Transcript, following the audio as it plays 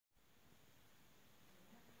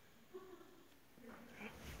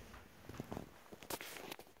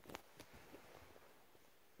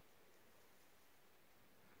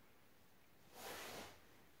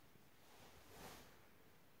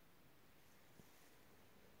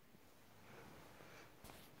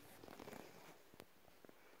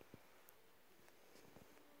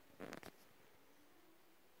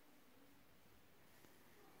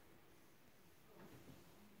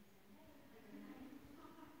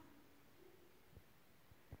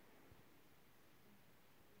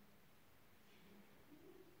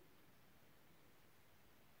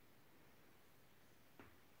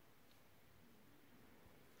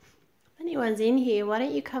everyone's in here. Why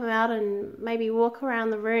don't you come out and maybe walk around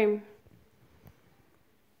the room?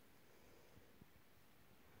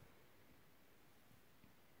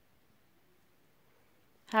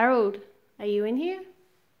 Harold, are you in here?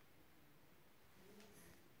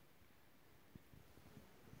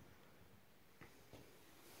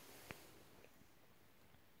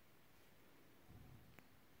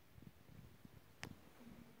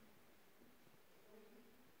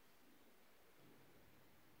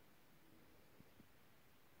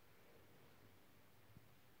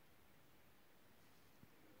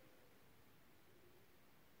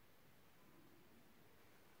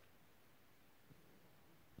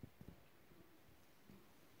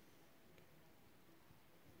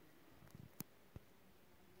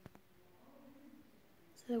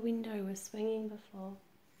 The window was swinging before.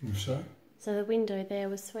 You sorry? So the window there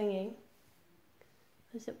was swinging.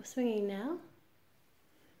 Is it swinging now?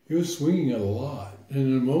 It was swinging it a lot, and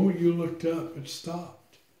the moment you looked up, it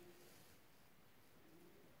stopped.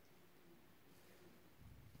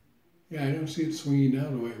 Yeah, I don't see it swinging now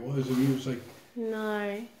the way it was. I mean, it was like...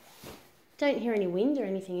 No. Don't hear any wind or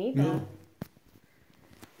anything either. No.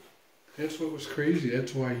 That's what was crazy.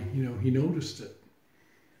 That's why, you know, he noticed it.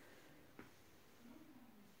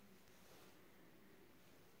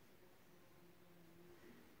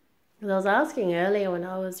 I was asking earlier when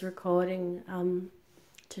I was recording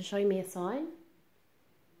to show me a sign.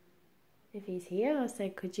 If he's here, I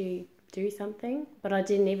said, could you do something? But I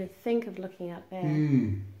didn't even think of looking up there.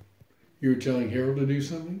 You were telling Harold to do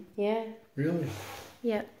something? Yeah. Really?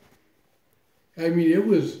 Yep. I mean, it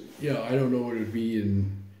was, yeah, I don't know what it would be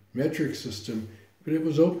in metric system, but it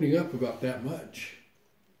was opening up about that much.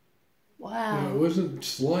 Wow. You know, it wasn't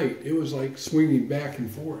slight. It was like swinging back and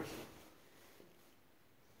forth.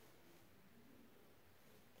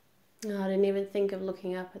 No, I didn't even think of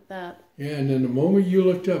looking up at that. Yeah, and then the moment you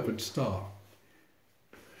looked up, it stopped.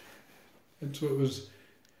 That's what was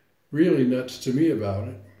really nuts to me about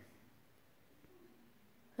it.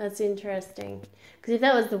 That's interesting. Because if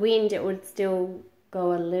that was the wind, it would still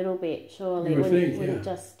go a little bit, surely. You would think, wouldn't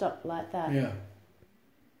just stop like that. Yeah.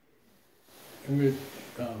 I'm going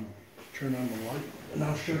to turn on the light, and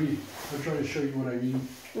I'll try to show you what I mean.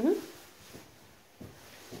 Mm-hmm.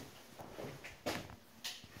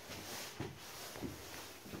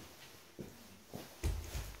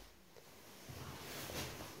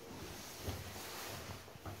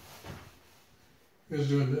 It was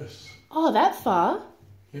doing this. Oh, that far?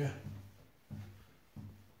 Yeah.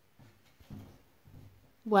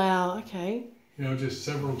 Wow, okay. You know, just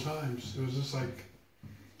several times. It was just like,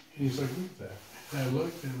 and he's like, look at that. And I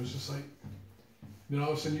looked, and it was just like, then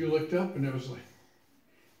all of a sudden you looked up, and it was like,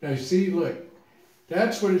 now see, look,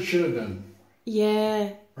 that's what it should have done.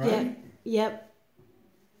 Yeah. Right? Yep.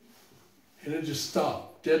 And it just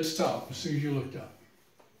stopped, dead stop, as soon as you looked up.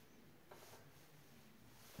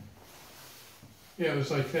 Yeah, it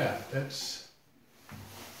was like that. That's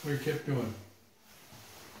what it kept doing.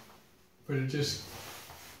 But it just,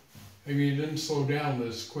 I mean, it didn't slow down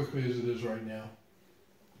as quickly as it is right now.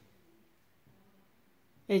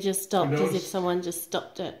 It just stopped as if someone just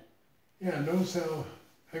stopped it. Yeah, notice how,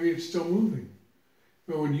 I mean, it's still moving.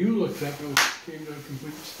 But when you looked up, it came to a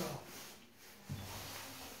complete stop.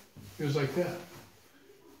 It was like that.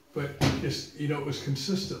 But just, you know, it was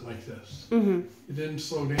consistent like this. Mm-hmm. It didn't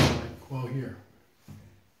slow down like, well, here.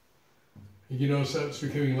 You notice that it's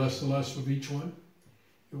becoming less and less with each one?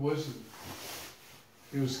 It wasn't.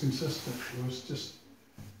 It was consistent. It was just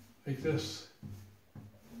like this.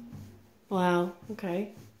 Wow,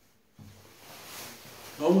 okay.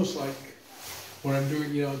 Almost like when I'm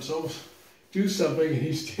doing, you know, it's almost do something and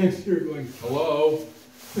he stands there going, hello.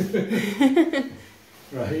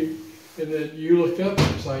 Right? And then you look up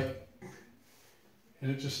and it's like,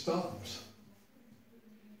 and it just stops.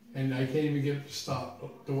 And I can't even get it to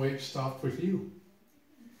stop the way it stopped with you.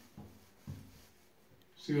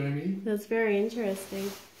 See what I mean? That's very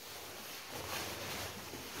interesting.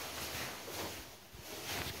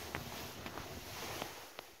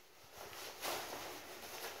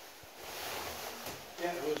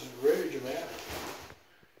 Yeah, it was very dramatic.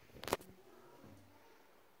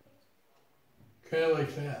 Kind of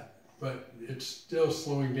like that, but it's still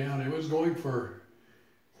slowing down. It was going for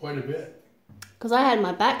quite a bit. Because I had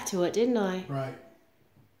my back to it, didn't I? Right.